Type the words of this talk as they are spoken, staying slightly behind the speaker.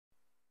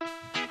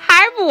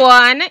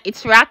everyone,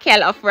 it's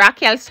Raquel of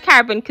Raquel's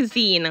Caribbean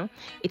Cuisine.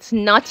 It's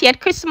not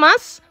yet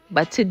Christmas,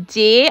 but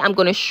today I'm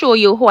going to show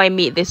you how I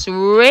make this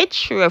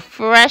rich,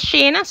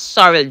 refreshing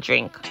sorrel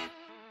drink.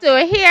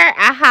 So here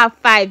I have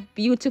 5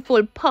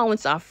 beautiful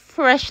pounds of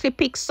freshly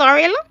picked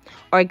sorrel,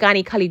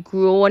 organically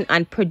grown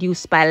and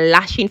produced by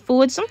Lashing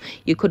Foods.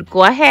 You could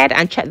go ahead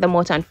and check them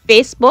out on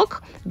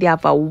Facebook. They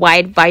have a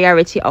wide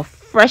variety of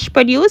fresh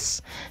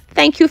produce.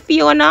 Thank you,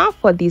 Fiona,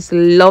 for these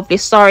lovely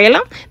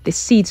sorrel. The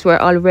seeds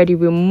were already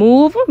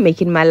removed,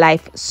 making my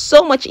life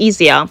so much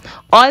easier.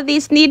 All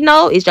these need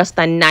now is just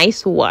a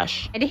nice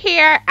wash. And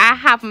here I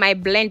have my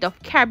blend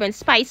of Caribbean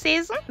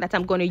spices that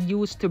I'm going to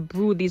use to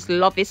brew these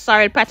lovely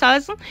sorrel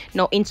petals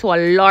now into a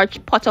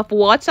large pot of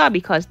water,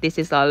 because this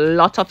is a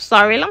lot of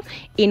sorrel.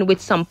 In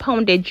with some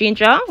pounded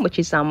ginger, which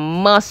is a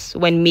must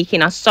when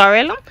making a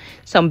sorrel,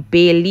 some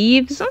bay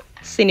leaves,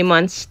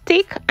 cinnamon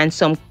stick, and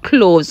some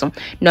cloves.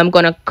 Now I'm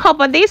going to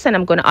cover this and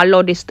I'm going to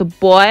allow this to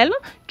boil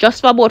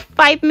just for about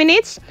 5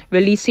 minutes,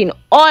 releasing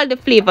all the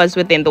flavors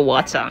within the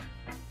water.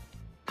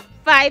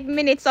 5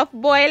 minutes of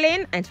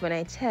boiling, and when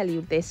I tell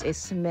you, this is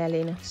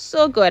smelling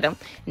so good.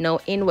 Now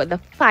in with the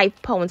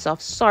 5 pounds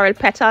of sorrel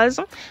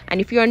petals.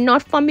 And if you're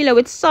not familiar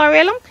with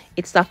sorrel,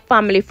 it's a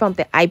family from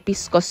the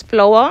hibiscus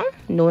flower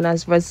known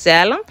as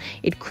roselle.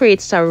 It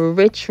creates a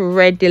rich,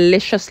 red,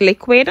 delicious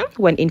liquid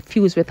when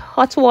infused with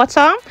hot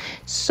water.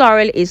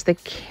 Sorrel is the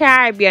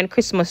Caribbean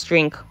Christmas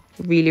drink.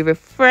 Really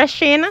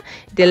refreshing,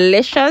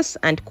 delicious,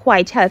 and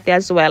quite healthy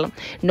as well.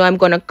 Now I'm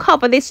going to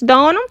cover this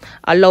down,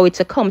 allow it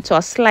to come to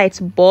a slight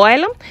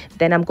boil.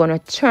 Then I'm going to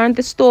turn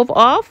the stove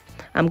off.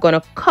 I'm going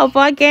to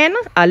cover again,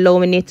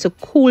 allowing it to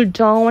cool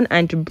down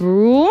and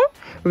brew,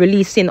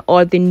 releasing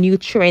all the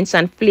nutrients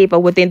and flavor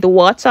within the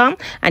water.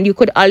 And you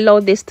could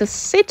allow this to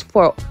sit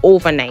for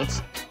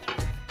overnight.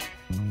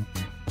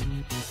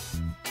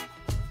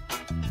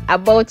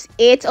 About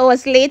 8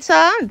 hours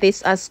later,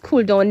 this has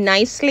cooled down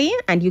nicely,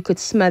 and you could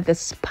smell the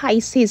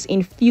spices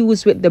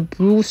infused with the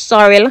brewed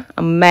sorrel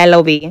a mile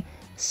away.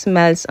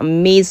 Smells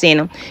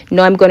amazing.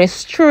 Now I'm going to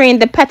strain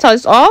the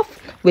petals off,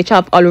 which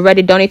have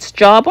already done its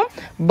job,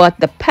 but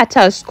the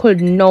petals could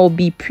now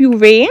be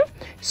puree,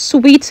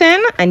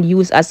 sweetened, and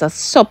used as a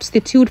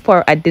substitute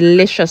for a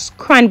delicious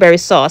cranberry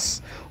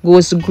sauce.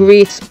 Goes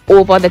great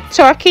over the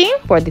turkey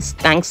for this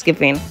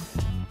Thanksgiving.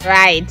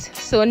 Right,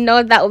 so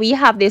now that we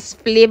have this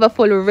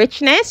flavorful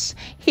richness,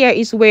 here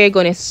is where you're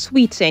going to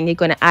sweeten. You're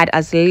going to add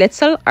as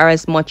little or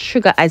as much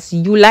sugar as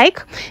you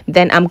like.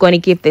 Then I'm going to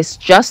give this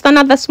just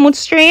another smooth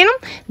strain.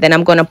 Then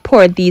I'm going to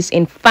pour these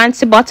in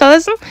fancy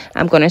bottles.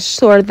 I'm going to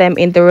store them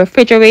in the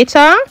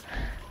refrigerator.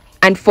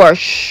 And for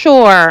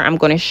sure, I'm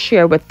going to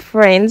share with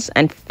friends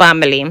and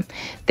family.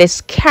 This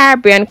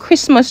Caribbean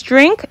Christmas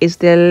drink is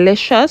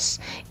delicious.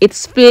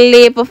 It's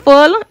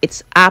flavorful.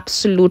 It's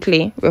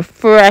absolutely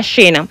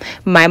refreshing.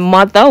 My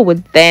mother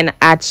would then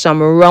add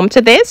some rum to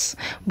this,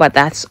 but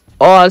that's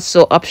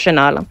also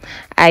optional.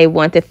 I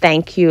want to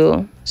thank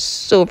you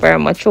so very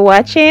much for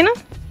watching.